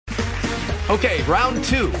Okay, round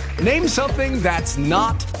two. Name something that's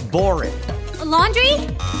not boring. A laundry?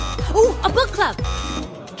 Ooh, a book club.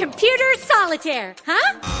 Computer solitaire,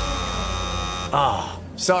 huh? Ah,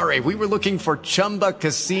 oh, sorry. We were looking for Chumba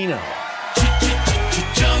Casino.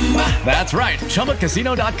 That's right.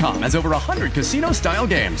 ChumbaCasino.com has over 100 casino-style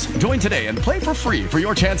games. Join today and play for free for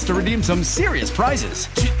your chance to redeem some serious prizes.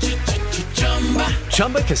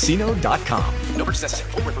 ChumbaCasino.com. No purchase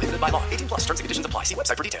necessary. Void where prohibited by law. 18+ terms and conditions apply. See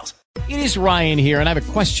website for details. It is Ryan here, and I have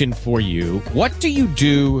a question for you. What do you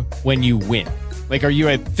do when you win? Like, are you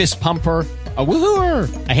a fist pumper, a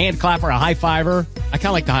woohooer, a hand clapper, a high fiver? I kind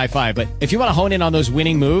of like the high five, but if you want to hone in on those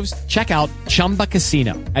winning moves, check out Chumba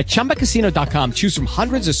Casino. At ChumbaCasino.com, choose from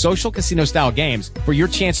hundreds of social casino-style games for your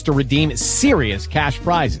chance to redeem serious cash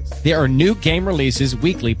prizes. There are new game releases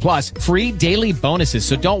weekly, plus free daily bonuses,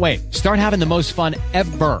 so don't wait. Start having the most fun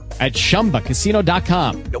ever at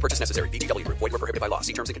ChumbaCasino.com. No purchase necessary. VGW. Void where prohibited by law.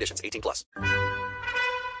 See terms and conditions. 18+.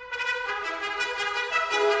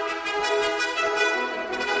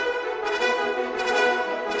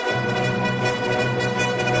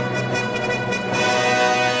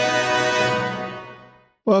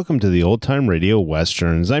 Welcome to the Old Time Radio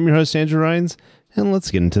Westerns. I'm your host, Andrew Rhynes, and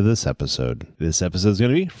let's get into this episode. This episode is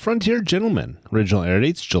going to be Frontier Gentlemen. Original air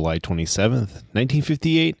date's July 27th,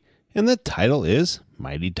 1958, and the title is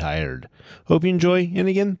Mighty Tired. Hope you enjoy, and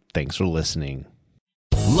again, thanks for listening.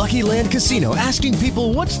 Lucky Land Casino, asking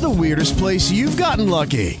people, what's the weirdest place you've gotten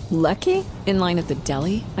lucky? Lucky? In line at the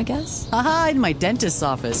deli, I guess? Aha, in my dentist's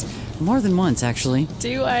office. More than once, actually.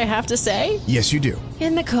 Do I have to say? Yes, you do.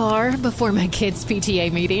 In the car before my kids'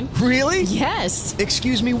 PTA meeting. Really? Yes.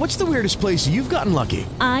 Excuse me, what's the weirdest place you've gotten lucky?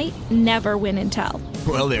 I never win and tell.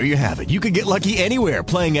 Well, there you have it. You can get lucky anywhere,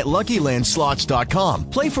 playing at LuckyLandSlots.com.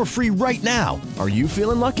 Play for free right now. Are you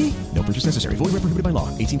feeling lucky? No purchase necessary. Void where prohibited by law.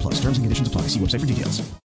 18+. Terms and conditions apply. See website for details.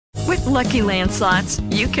 With Lucky Land Slots,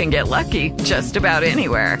 you can get lucky just about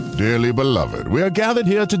anywhere. Dearly beloved, we are gathered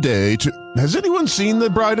here today to... Has anyone seen the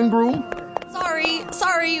bride and groom?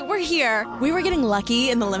 Sorry, we're here. We were getting lucky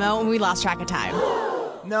in the limo and we lost track of time.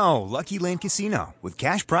 No, Lucky Land Casino, with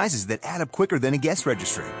cash prizes that add up quicker than a guest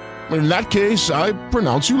registry. In that case, I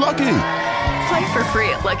pronounce you lucky. Play for free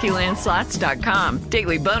at LuckyLandSlots.com.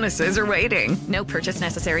 Daily bonuses are waiting. No purchase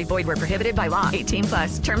necessary. Void where prohibited by law.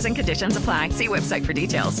 18+. Terms and conditions apply. See website for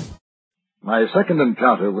details. My second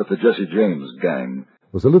encounter with the Jesse James gang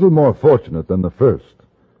was a little more fortunate than the first.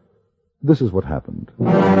 This is what happened.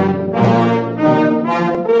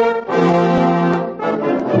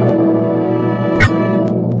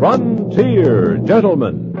 Frontier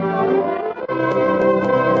Gentlemen.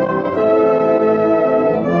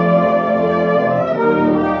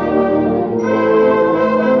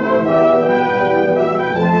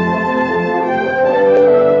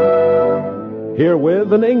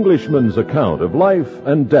 Herewith an Englishman's account of life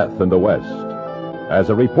and death in the West. As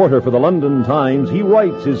a reporter for the London Times, he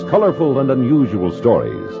writes his colorful and unusual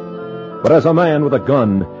stories. But as a man with a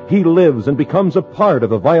gun, he lives and becomes a part of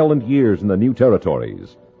the violent years in the new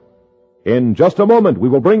territories. In just a moment, we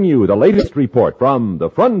will bring you the latest report from the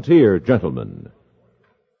Frontier Gentlemen.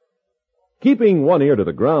 Keeping one ear to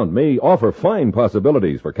the ground may offer fine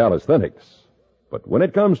possibilities for calisthenics. But when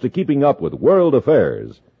it comes to keeping up with world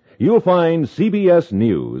affairs, you'll find CBS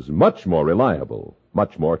News much more reliable,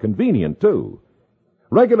 much more convenient, too.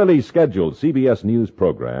 Regularly scheduled CBS News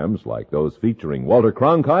programs, like those featuring Walter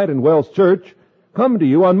Cronkite and Wells Church, come to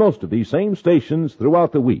you on most of these same stations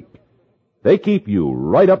throughout the week. They keep you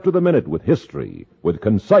right up to the minute with history, with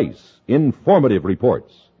concise, informative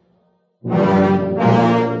reports.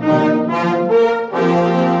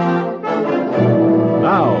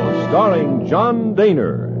 Now, starring John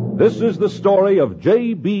Dehner, this is the story of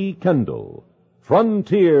J.B. Kendall,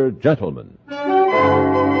 Frontier Gentlemen.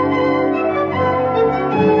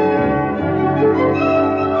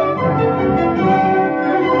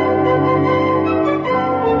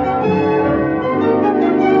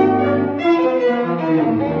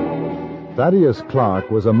 Thaddeus Clark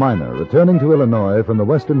was a miner returning to Illinois from the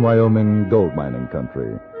western Wyoming gold mining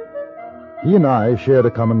country. He and I shared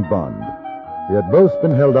a common bond. We had both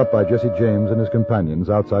been held up by Jesse James and his companions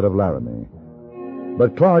outside of Laramie.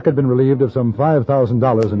 But Clark had been relieved of some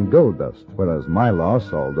 $5,000 in gold dust, whereas my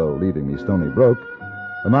loss, although leaving me stony broke,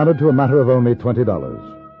 amounted to a matter of only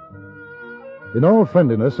 $20. In all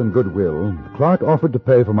friendliness and goodwill, Clark offered to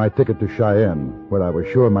pay for my ticket to Cheyenne, where I was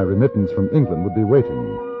sure my remittance from England would be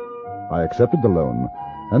waiting. I accepted the loan,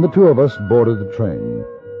 and the two of us boarded the train.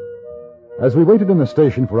 As we waited in the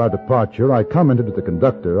station for our departure, I commented to the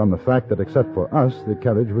conductor on the fact that except for us, the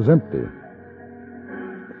carriage was empty.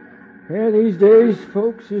 Yeah, these days,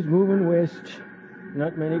 folks is moving west.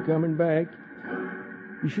 Not many coming back.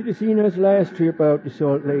 You should have seen us last trip out to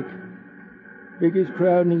Salt Lake. Biggest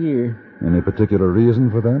crowd in the year. Any particular reason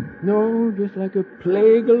for that? No, just like a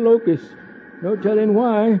plague of locusts. No telling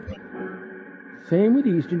why. Same with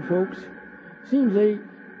Eastern folks. Seems they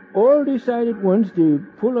all decided once to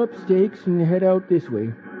pull up stakes and head out this way.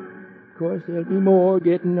 Of course, there'll be more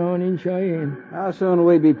getting on in Cheyenne. How soon will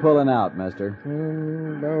we be pulling out, mister?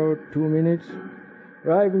 About 2 minutes.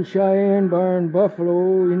 Arrive in Cheyenne, barring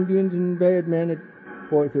Buffalo, Indians, and Bad Man at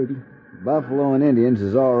 4:30. Buffalo and Indians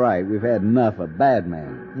is all right. We've had enough of bad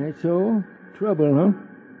man. That's so? Trouble, huh?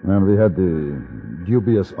 And we had the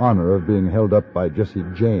dubious honor of being held up by Jesse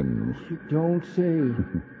James. You don't say.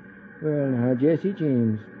 Well, now, Jesse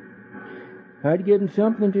James. I'd given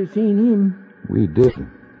something to seen him. We did.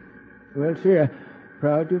 Well, sir,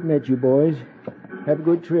 proud to have met you boys. Have a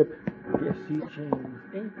good trip. Jesse James.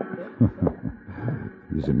 Ain't that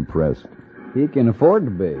He's impressed. He can afford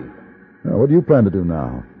to be. Now, what do you plan to do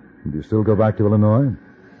now? Do you still go back to Illinois?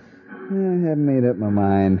 I haven't made up my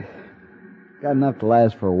mind. Got enough to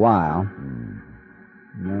last for a while. And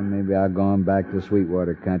then maybe I'll go on back to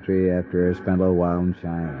Sweetwater country after I spend a little while in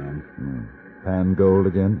Cheyenne. Pan gold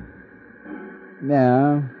again?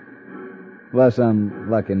 Yeah. Unless I'm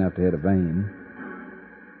lucky enough to hit a vein.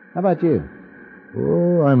 How about you?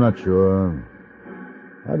 Oh, I'm not sure.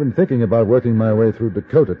 I've been thinking about working my way through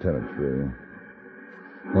Dakota Territory.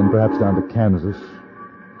 Then perhaps down to Kansas.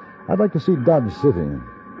 I'd like to see Dodge City.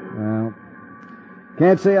 Well,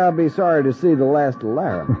 can't say I'll be sorry to see the last of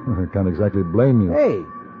Laramie. I can't exactly blame you. Hey!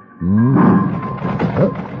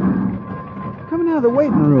 Coming out of the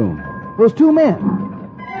waiting room. Those two men.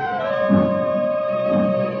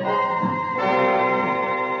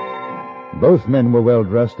 Both men were well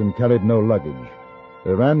dressed and carried no luggage.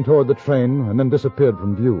 They ran toward the train and then disappeared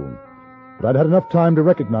from view. But I'd had enough time to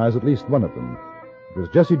recognize at least one of them. It was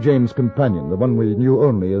Jesse James' companion, the one we knew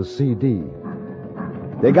only as C.D.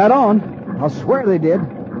 They got on. I'll swear they did.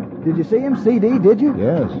 Did you see him, C.D., did you?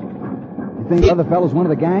 Yes. You think the other fellow's one of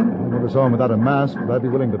the gang? I never saw him without a mask, but I'd be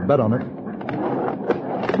willing to bet on it.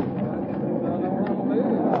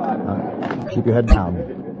 Now, keep your head down.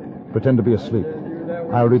 Pretend to be asleep.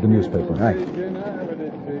 I'll read the newspaper. Right.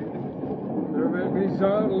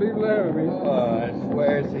 Leave Laramie. Oh, I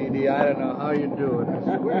swear, C.D., I don't know how you do it. I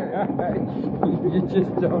swear. You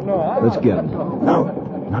just don't know how. Let's get him. No,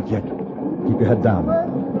 not yet. Keep your head down.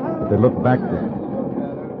 They look back there.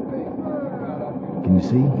 Can you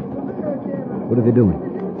see? What are they doing?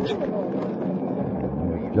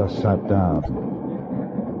 They've just sat down.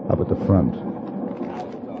 Up at the front.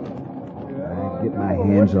 I get my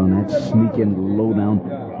hands on that sneaking lowdown.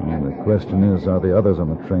 And the question is, are the others on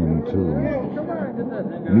the train, too?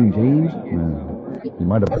 You mean James? Yeah. He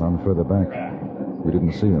might have gone further back. We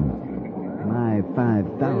didn't see him. My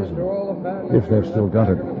 5,000. If they've still got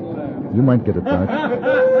it. You might get it back.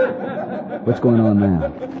 What's going on now?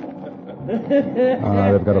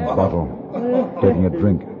 They've got a bottle. Taking a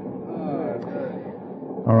drink.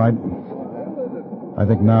 All right. I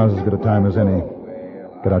think now's as good a time as any.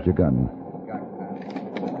 Get out your gun.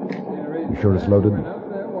 You sure it's loaded?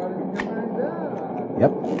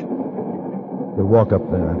 Yep. We'll walk up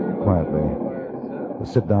there, quietly. We'll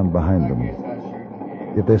sit down behind them.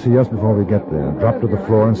 If they see us before we get there, drop to the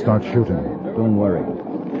floor and start shooting. Don't worry.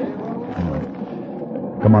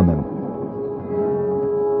 Come on, then.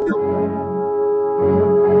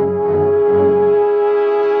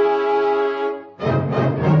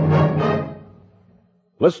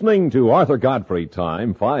 Listening to Arthur Godfrey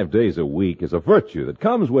Time 5 days a week is a virtue that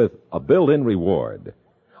comes with a built-in reward.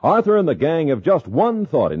 Arthur and the gang have just one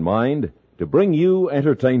thought in mind, to bring you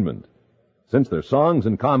entertainment. Since their songs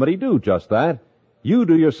and comedy do just that, you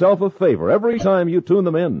do yourself a favor every time you tune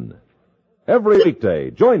them in. Every weekday,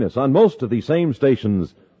 join us on most of these same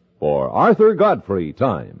stations for Arthur Godfrey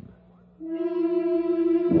Time.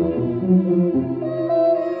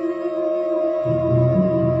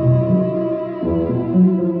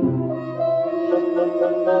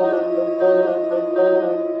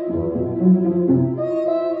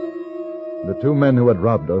 The two men who had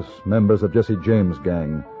robbed us, members of Jesse James'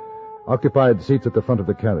 gang, occupied seats at the front of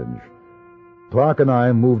the carriage. Clark and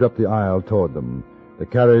I moved up the aisle toward them, the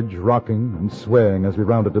carriage rocking and swaying as we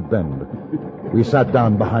rounded a bend. We sat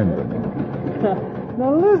down behind them.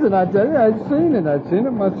 Now listen, I tell you, I've seen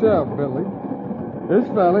it myself, Billy. This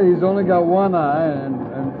fella, he's only got one eye,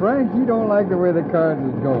 and Frank, he don't like the way the cards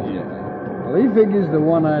is going. Yeah. Well, he figures the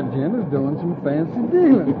one-eyed gent is doing some fancy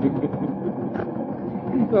dealing.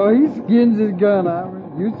 So he skins his gun out.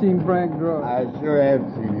 You've seen Frank draw. I sure have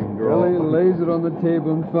seen him draw. Well, he lays it on the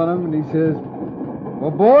table in front of him, and he says,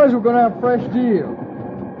 well, boys, we're going to have a fresh deal.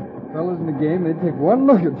 fellas in the game, they take one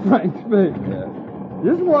look at Frank's face.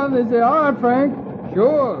 Just one, they say, all right, Frank.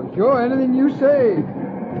 Sure, anything you say.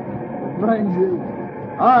 Frank says,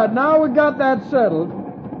 all right, now we got that settled.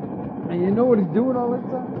 And you know what he's doing all this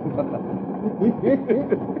time?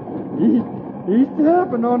 he's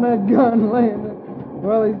tapping on that gun laying there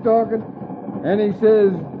while he's talking. And he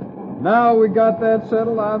says, now we got that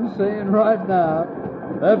settled, I'm saying right now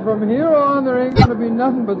that from here on there ain't going to be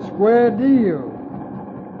nothing but square deal.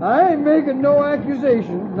 I ain't making no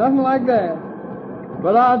accusations, nothing like that.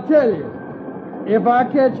 But I'll tell you, if I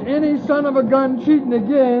catch any son of a gun cheating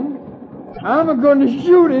again, I'm going to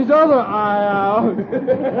shoot his other eye out.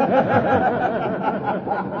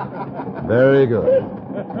 Very good.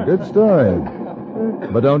 Good story.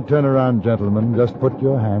 But don't turn around, gentlemen. Just put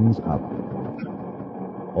your hands up.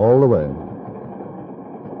 All the way.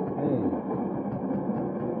 Hey.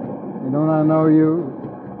 Don't I know you?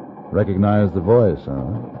 Recognize the voice,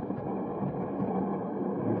 huh?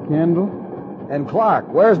 Kendall? And Clark,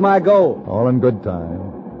 where's my gold? All in good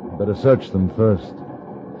time. Better search them first.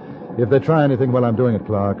 If they try anything while I'm doing it,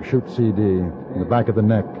 Clark, shoot CD in the back of the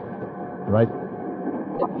neck. Right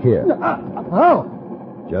here. How?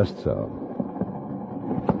 Just so.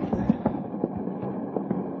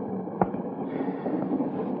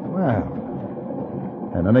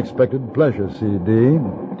 Well, an unexpected pleasure, CD.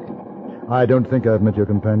 I don't think I've met your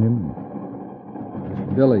companion.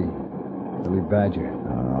 Billy Badger.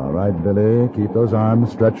 All right, Billy. Keep those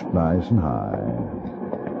arms stretched nice and high.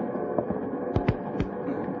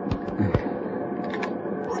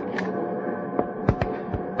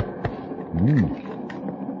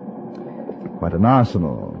 Quite an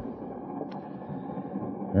arsenal.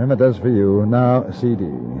 And that does for you. Now, CD.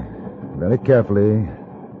 Very carefully.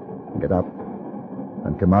 Get up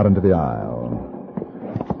and come out into the aisle.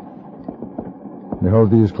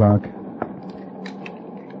 Behold these, Clark.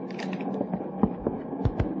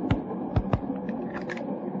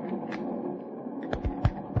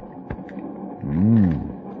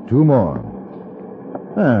 Two more.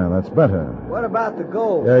 Ah, that's better. What about the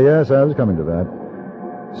gold? Yes, I was coming to that.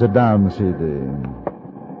 Sit down, CD.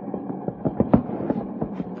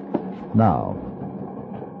 Now,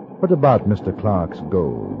 what about Mr. Clark's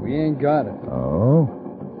gold? We ain't got it. Oh?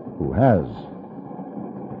 Who has?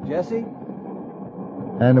 Jesse?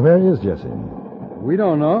 And where is Jesse? We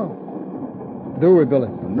don't know. Do we, Billy?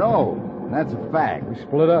 No, that's a fact. We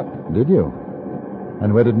split up. Did you?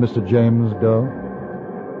 And where did Mr. James go?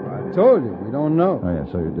 I told you, we don't know. Oh, yes,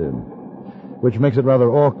 so you did. Which makes it rather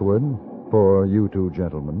awkward for you two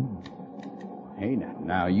gentlemen. Hey,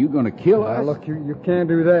 now you gonna kill us? Look, you can't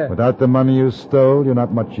do that. Without the money you stole, you're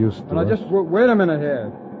not much use to Now, us. just wait a minute here.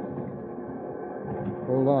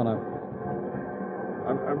 Hold on,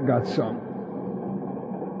 I've got some.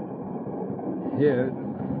 Here.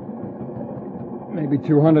 Maybe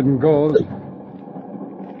 200 in gold.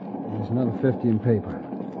 There's another 50 in paper.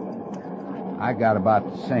 I got about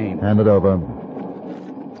the same. Hand it over.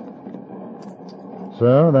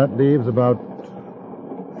 So that leaves about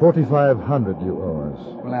 4,500 you owe us.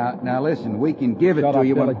 Well, now listen, we can give it Shut to up,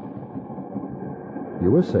 you. Billy.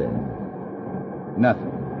 You were saying?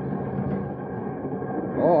 Nothing.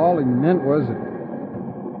 All he meant was that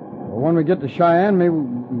when we get to Cheyenne, maybe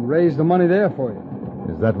we raise the money there for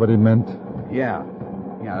you. Is that what he meant? Yeah,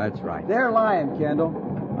 that's right. They're lying, Kendall.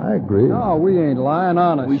 I agree. No, we ain't lying,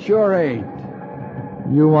 honest. We sure ain't.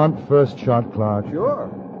 You want first shot, Clark? Sure.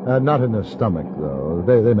 Not in the stomach, though.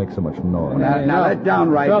 They make so much noise. Now that's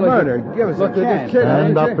downright murder. Give us a chance.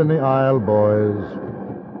 Stand up in the aisle, boys.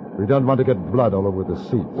 We don't want to get blood all over the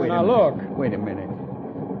seat. Wait a minute.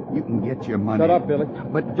 You can get your money. Shut up, Billy.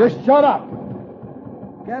 But just shut up.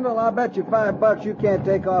 Kendall, I'll bet you $5 you can't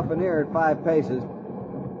take off an ear at 5 paces.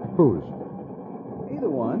 Whose? Either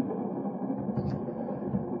one.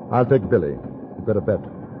 I'll take Billy. You've got a bet.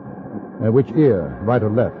 Which ear, right or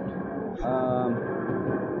left?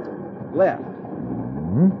 Left.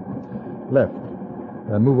 Left.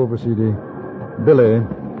 Move over, CD. Billy,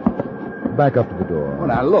 back up to the door. Well,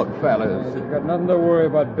 now look, fellas. You've got nothing to worry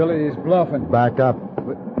about, Billy. He's bluffing. Back up.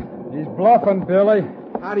 He's bluffing, Billy.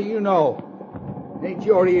 How do you know? Ain't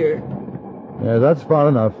your ear. Yeah, that's far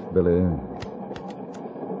enough, Billy.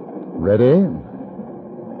 Ready?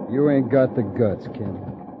 You ain't got the guts, Kendall.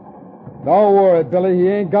 Don't worry, Billy. He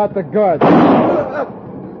ain't got the guts.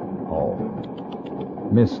 Oh.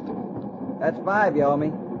 Missed. That's 5 you owe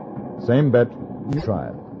me. Same bet. You try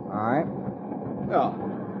it. All right.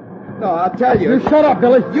 No, I'll tell you. You shut up,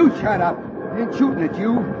 Billy. You shut up. I ain't shooting at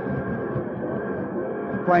you.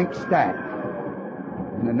 Frank Stack.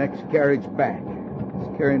 In the next carriage back.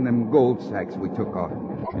 He's carrying them gold sacks we took off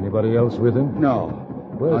him. Anybody else with him? No.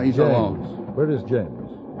 Where's he's James? alone. Where is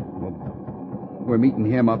James? We're meeting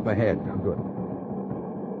him up ahead. Good.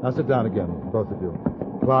 Now sit down again, both of you.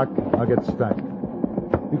 Clark, I'll get Stack.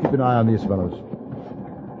 You keep an eye on these fellows.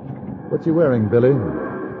 What's he wearing, Billy?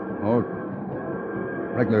 Oh,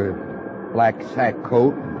 regular black sack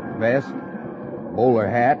coat, vest, bowler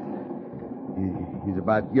hat. He's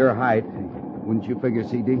about your height. Wouldn't you figure,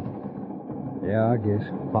 CD? Yeah, I guess.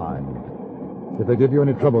 Fine. If they give you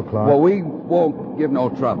any trouble, Clark... Well, we won't give no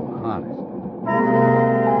trouble, honest.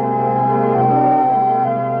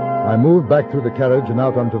 I moved back through the carriage and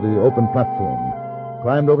out onto the open platform,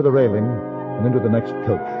 climbed over the railing, and into the next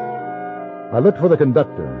coach. I looked for the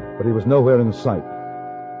conductor, but he was nowhere in sight.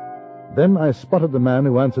 Then I spotted the man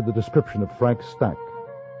who answered the description of Frank Stack.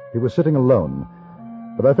 He was sitting alone,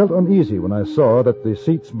 but I felt uneasy when I saw that the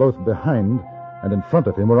seats both behind and in front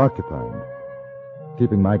of him were occupied.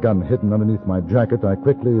 Keeping my gun hidden underneath my jacket, I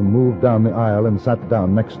quickly moved down the aisle and sat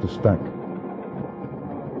down next to Stack.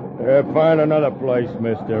 Find another place,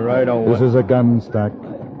 mister. I don't This is a gun, Stack.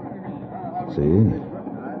 See?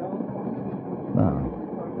 Now,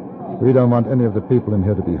 we don't want any of the people in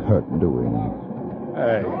here to be hurt, do we?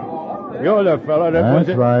 Hey, you're the fella that was...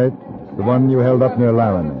 That's right. The one you held up near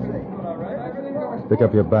Laramie. Pick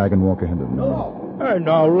up your bag and walk ahead of me. Hey,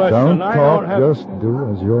 now listen, Don't I talk, don't have... just do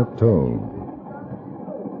as you're told.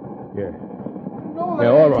 Yeah,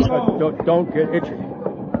 all right. Don't get itchy.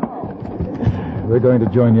 We're going to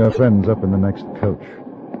join your friends up in the next coach.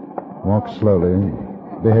 Walk slowly,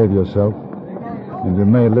 behave yourself, and you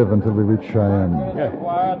may live until we reach Cheyenne.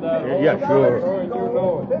 Yeah, sure.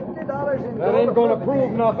 That ain't gonna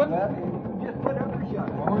prove nothing.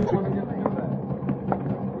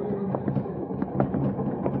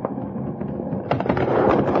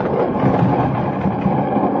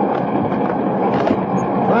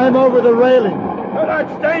 Climb over the railing. Well,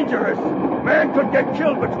 that's dangerous. Man could get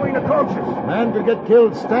killed between the coaches. Man could get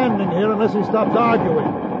killed standing here unless he stops arguing.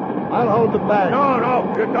 I'll hold the bag. No,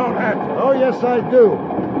 you don't have to. Oh, yes, I do.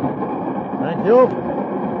 Thank you.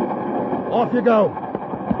 Off you go.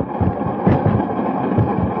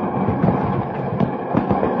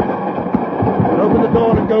 Open the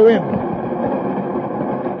door and go in.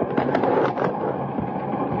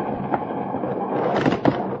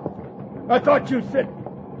 I thought you said...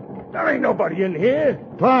 There ain't nobody in here.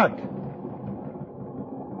 Clark!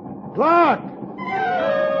 Clark!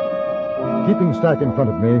 Keeping Stack in front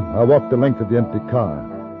of me, I walked the length of the empty car.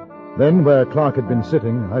 Then, where Clark had been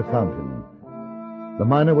sitting, I found him. The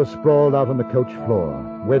miner was sprawled out on the coach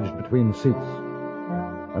floor, wedged between seats.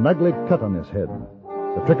 An ugly cut on his head,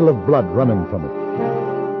 a trickle of blood running from it.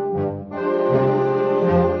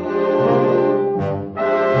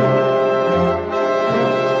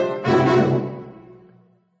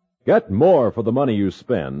 Get more for the money you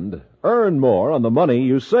spend. Earn more on the money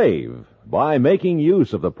you save by making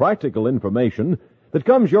use of the practical information that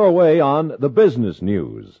comes your way on the business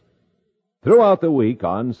news. Throughout the week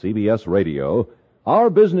on CBS Radio, our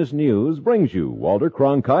business news brings you Walter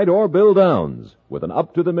Cronkite or Bill Downs with an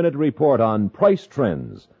up-to-the-minute report on price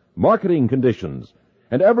trends, marketing conditions,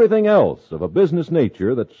 and everything else of a business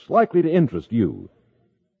nature that's likely to interest you.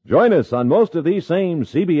 Join us on most of these same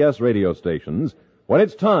CBS radio stations when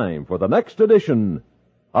it's time for the next edition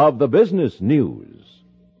of the Business News.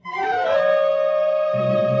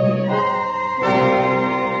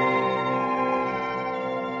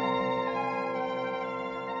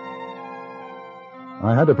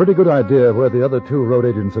 I had a pretty good idea of where the other two road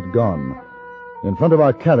agents had gone. In front of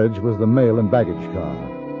our carriage was the mail and baggage car.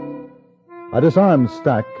 I disarmed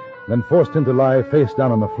Stack, then forced him to lie face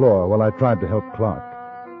down on the floor while I tried to help Clark.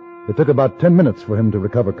 It took about 10 minutes for him to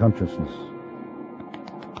recover consciousness.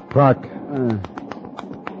 Clark.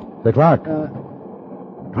 Say, Clark.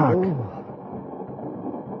 Clark.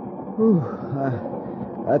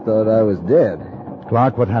 I thought I was dead.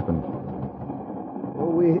 Clark, what happened?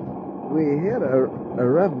 Well, we hit a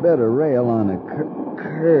rough bed of rail on a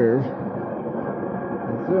curve.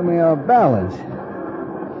 It threw me off balance.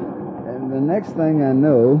 And the next thing I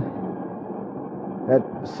know, that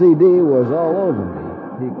CD was all over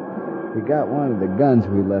me. He got one of the guns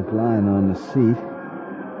we left lying on the seat.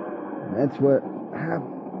 That's what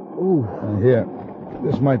happened. Ooh. Here.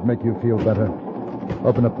 This might make you feel better.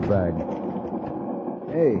 Open up the bag.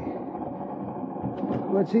 Hey.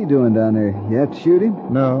 What's he doing down there? You have to shoot him?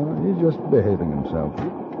 No, he's just behaving himself.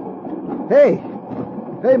 Hey!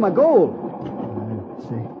 Hey, my gold! Let's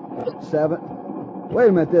see. 7. Wait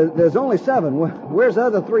a minute. There's only 7. Where's the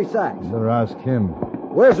other 3 sacks? Better ask him.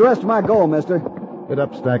 Where's the rest of my gold, mister? Get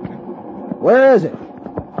up, Stack. Where is it?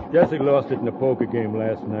 Jesse lost it in a poker game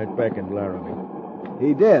last night back in Laramie.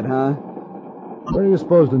 He did, huh? Where are you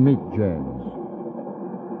supposed to meet James?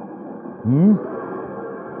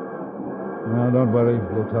 No, don't worry.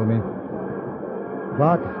 You'll tell me.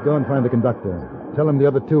 Clark, go and find the conductor. Tell him the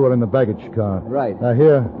other two are in the baggage car. Right.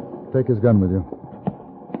 Here, take his gun with you.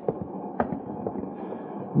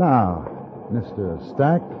 Now, Mr.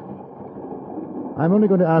 Stack, I'm only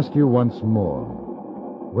going to ask you once more.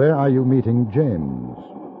 Where are you meeting James?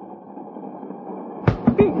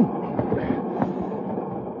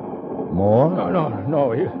 More?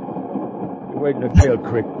 No. You're waiting at Dale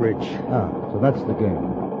Creek Bridge. So that's the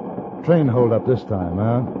game. Train hold up this time,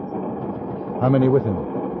 huh? How many with him?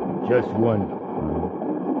 Just one.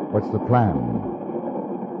 What's the plan?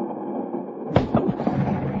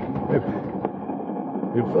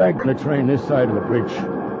 We flank the train this side of the bridge.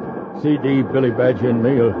 CD, Billy Badger, and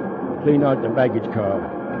me'll clean out the baggage car.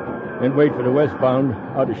 Then wait for the westbound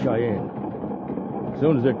out of Cheyenne. As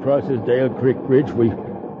soon as it crosses Dale Creek Bridge, we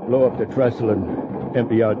blow up the trestle and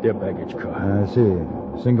empty out their baggage car. I see.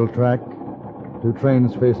 Single track, two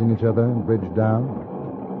trains facing each other, bridge down.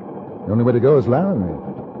 The only way to go is Laramie.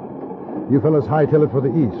 You fellas hightail it for the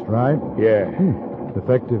east, right? Yeah.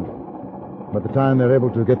 Effective. By the time they're able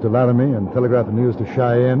to get to Laramie and telegraph the news to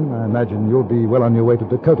Cheyenne, I imagine you'll be well on your way to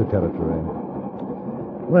Dakota Territory.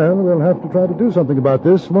 Well, we'll have to try to do something about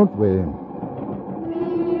this, won't we?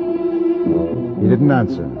 He didn't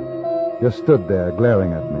answer. Just stood there,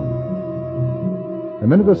 glaring at me. A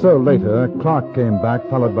minute or so later, Clark came back,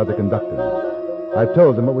 followed by the conductor. I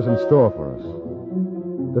told him what was in store for us.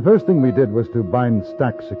 The first thing we did was to bind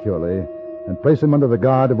Stack securely and place him under the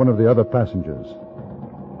guard of one of the other passengers.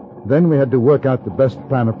 Then we had to work out the best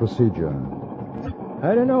plan of procedure.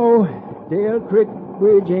 I don't know. Dale Creek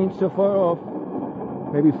Bridge ain't so far off.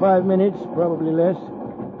 Maybe 5 minutes, probably less.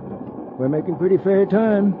 We're making pretty fair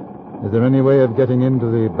time. Is there any way of getting into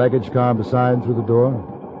the baggage car besides through the door?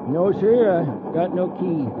 No, sir. I got no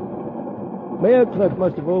key. Mail Club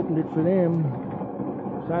must have opened it for them.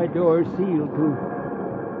 Side door is sealed, too.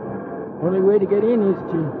 Only way to get in is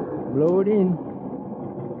to blow it in.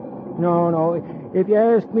 No. If you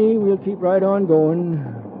ask me, we'll keep right on going.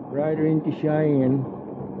 Right into Cheyenne.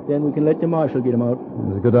 Then we can let the marshal get him out.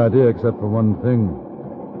 It's a good idea, except for one thing.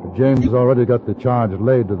 If James has already got the charge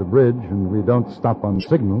laid to the bridge, and we don't stop on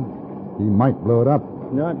signal, he might blow it up.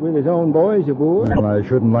 Not with his own boys aboard. Well, I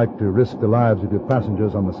shouldn't like to risk the lives of your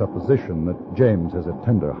passengers on the supposition that James has a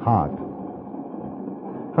tender heart.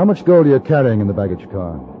 How much gold are you carrying in the baggage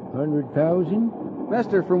car? 100,000?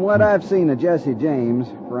 Mister, from what I've seen of Jesse James,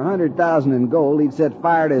 for 100,000 in gold, he'd set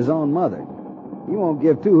fire to his own mother. He won't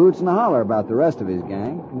give two hoots and a holler about the rest of his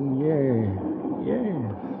gang. Yeah.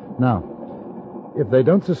 Now, if they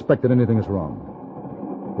don't suspect that anything is wrong,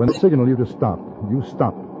 when they signal you to stop, you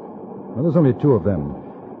stop. Now, there's only two of them.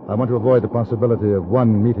 I want to avoid the possibility of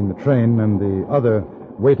one meeting the train and the other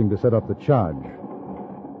waiting to set off the charge.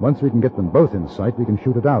 Once we can get them both in sight, we can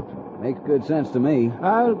shoot it out. Makes good sense to me.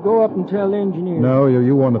 I'll go up and tell the engineer. No,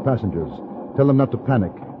 you warn the passengers. Tell them not to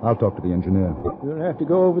panic. I'll talk to the engineer. You'll have to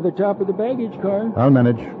go over the top of the baggage car. I'll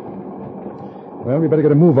manage. Well, we better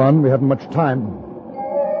get a move on. We haven't much time.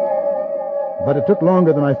 But it took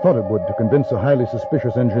longer than I thought it would to convince a highly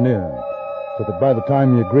suspicious engineer, so that by the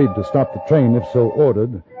time he agreed to stop the train, if so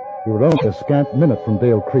ordered, we were only a scant minute from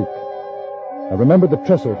Dale Creek. I remembered the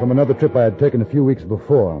trestle from another trip I had taken a few weeks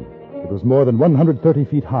before. It was more than 130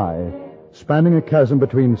 feet high, spanning a chasm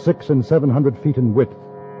between 600 and 700 feet in width.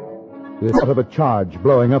 The thought of a charge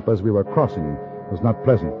blowing up as we were crossing was not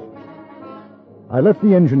pleasant. I left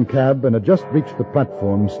the engine cab and had just reached the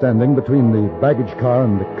platform standing between the baggage car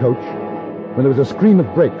and the coach when there was a scream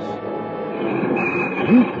of brakes.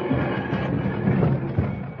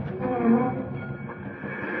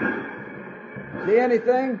 See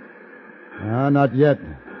anything? Not yet.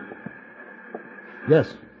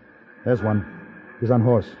 Yes, there's one. He's on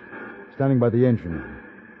horse, standing by the engine.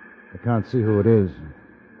 I can't see who it is.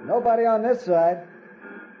 Nobody on this side.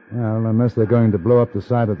 Well, unless they're going to blow up the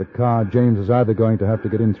side of the car, James is either going to have to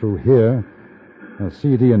get in through here, or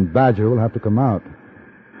CD and Badger will have to come out.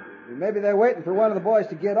 Maybe they're waiting for one of the boys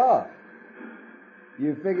to get off.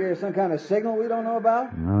 You figure there's some kind of signal we don't know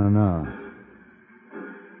about? No.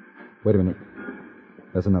 Wait a minute.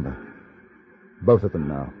 There's another. Both of them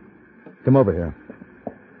now. Come over here.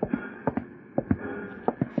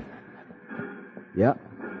 Yep.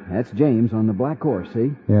 That's James on the black horse,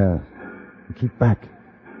 see? Yeah. Keep back.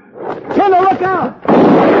 Kenna, look out!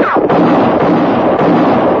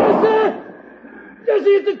 Jesse,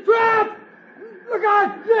 it's a trap! Look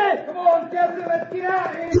out, Jesse! Come on, Jesse, let's get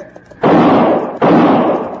out of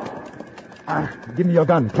here! Give me your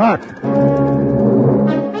gun, Clark!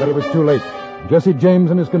 But it was too late. Jesse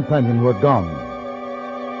James and his companion were gone.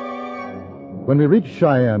 When we reached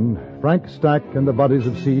Cheyenne, Frank Stack and the bodies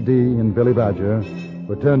of C.D. and Billy Badger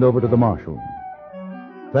were turned over to the marshal.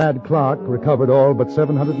 Thad Clark recovered all but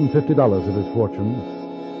 $750 of his fortune,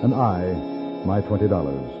 and I, my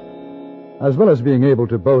 $20, as well as being able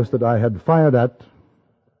to boast that I had fired at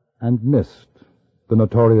and missed the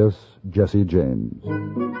notorious Jesse James.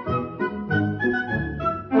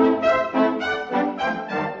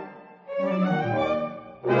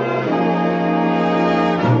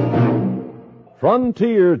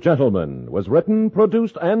 Frontier Gentlemen was written,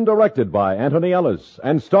 produced, and directed by Anthony Ellis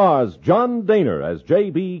and stars John Daner as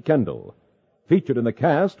J.B. Kendall. Featured in the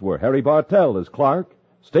cast were Harry Bartell as Clark,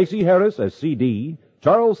 Stacey Harris as C.D.,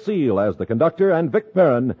 Charles Seal as the conductor, and Vic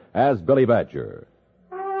Perrin as Billy Badger.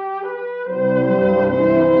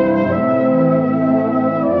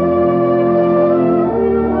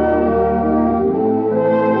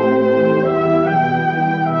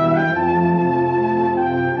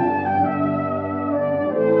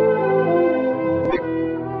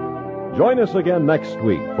 Join us again next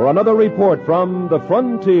week for another report from the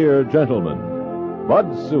Frontier Gentlemen.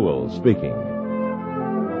 Bud Sewell speaking.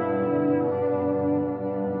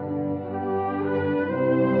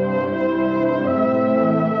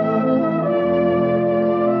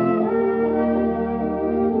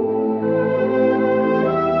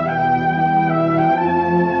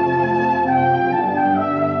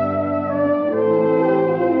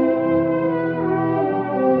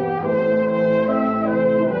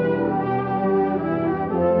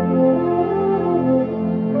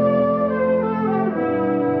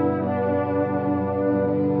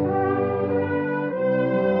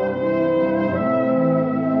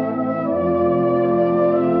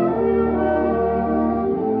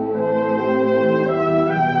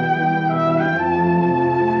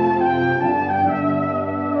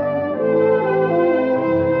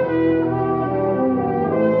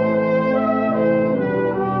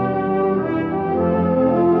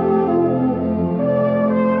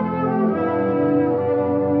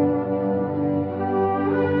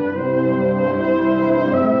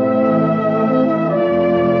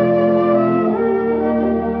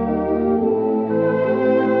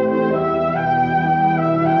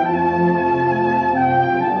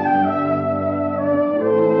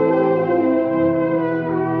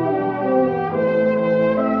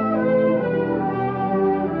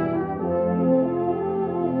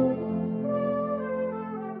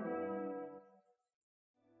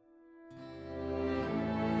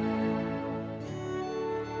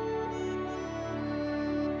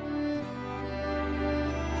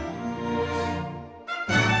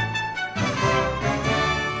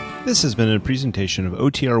 This has been a presentation of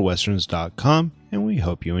OTRWesterns.com, and we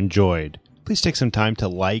hope you enjoyed. Please take some time to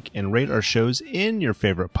like and rate our shows in your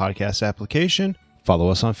favorite podcast application. Follow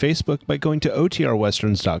us on Facebook by going to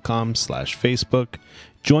OTRWesterns.com/Facebook.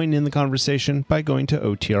 Join in the conversation by going to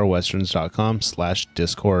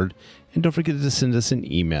OTRWesterns.com/Discord. And don't forget to send us an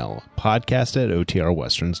email,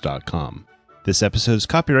 podcast@OTRWesterns.com. This episode is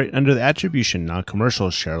copyright under the Attribution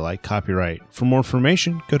Non-Commercial Share Alike copyright. For more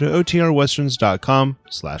information, go to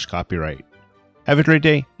OTRWesterns.com/copyright. Have a great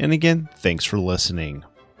day, and again, thanks for listening.